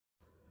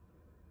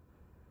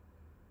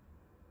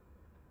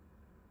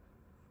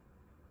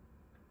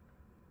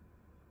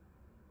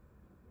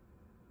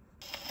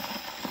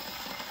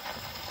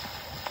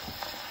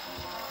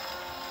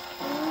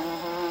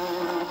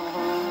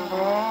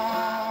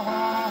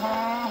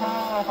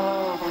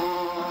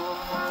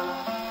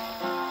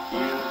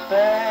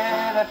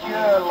that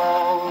you're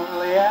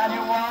lonely and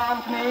you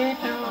want me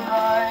to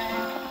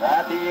write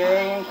that the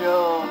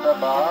angels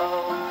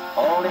above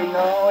only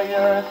know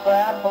your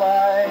sad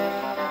plight.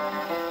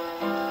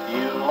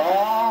 You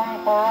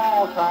long for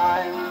old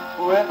times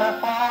with the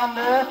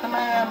fondest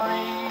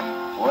memory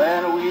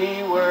when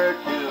we were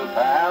two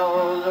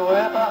pals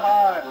with a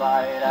heart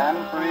light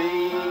and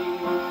free.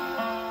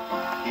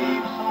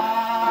 Keep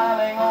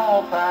smiling,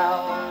 old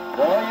pal,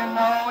 though you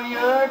know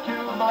you're to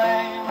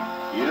blame.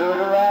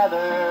 You'd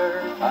rather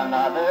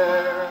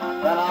another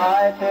than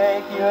I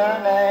take your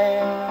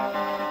name.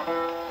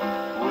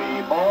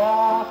 We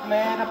both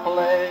made a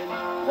pledge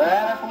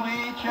that if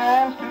we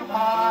chanced to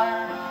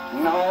part,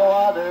 no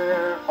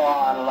other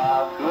fond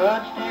love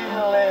could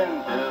steal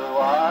into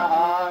our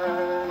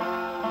hearts.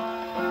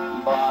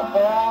 But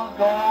those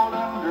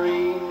golden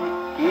dreams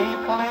keep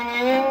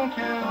clinging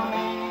to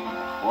me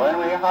when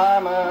we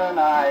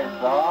harmonize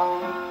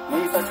songs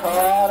 'neath the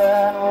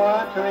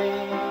cottonwood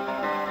tree.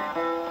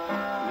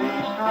 The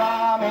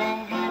strumming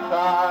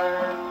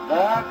guitar,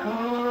 the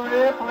cool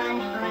rippling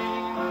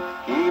stream,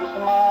 keep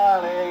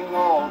smiling,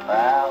 old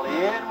pal,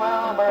 it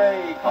will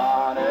break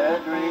on a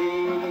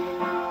dream.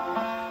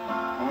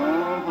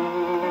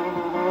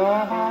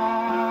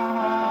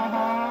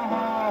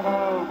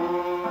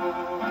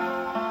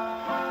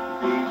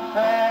 The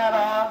set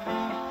of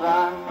the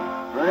sun,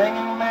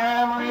 bringing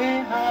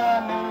memories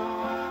anew.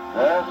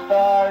 The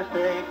stars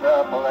take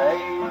the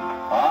place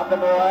of the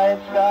bright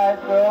sky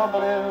so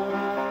blue.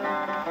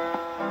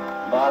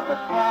 But the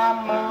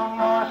sun, moon,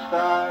 nor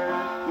stars,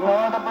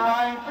 nor the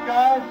bright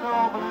sky so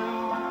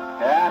blue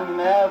can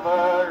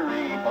never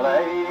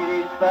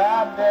replace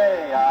that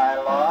day I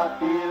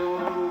lost you.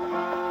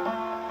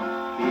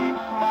 Keep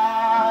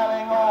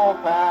smiling,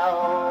 old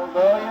pal,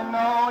 though you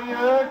know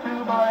you're to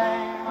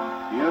blame.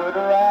 You'd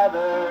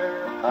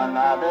rather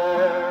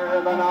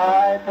another than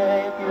I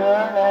take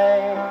your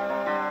name.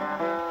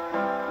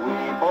 We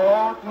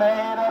both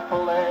made a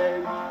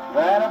pledge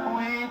that if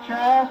we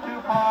chanced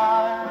to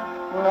part,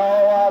 no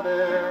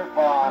other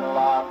fond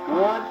love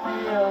could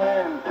steal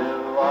into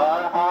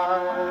our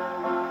hearts.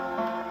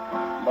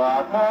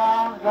 But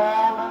those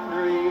golden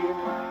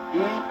dreams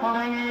keep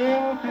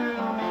clinging to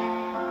me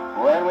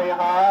when we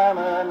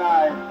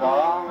harmonize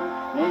songs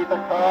 'neath the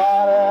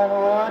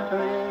cottonwood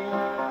tree.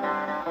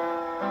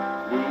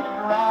 The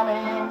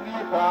strumming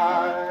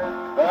guitar,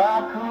 the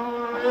cool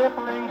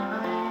rippling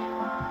stream,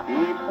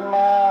 keep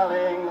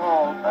smiling,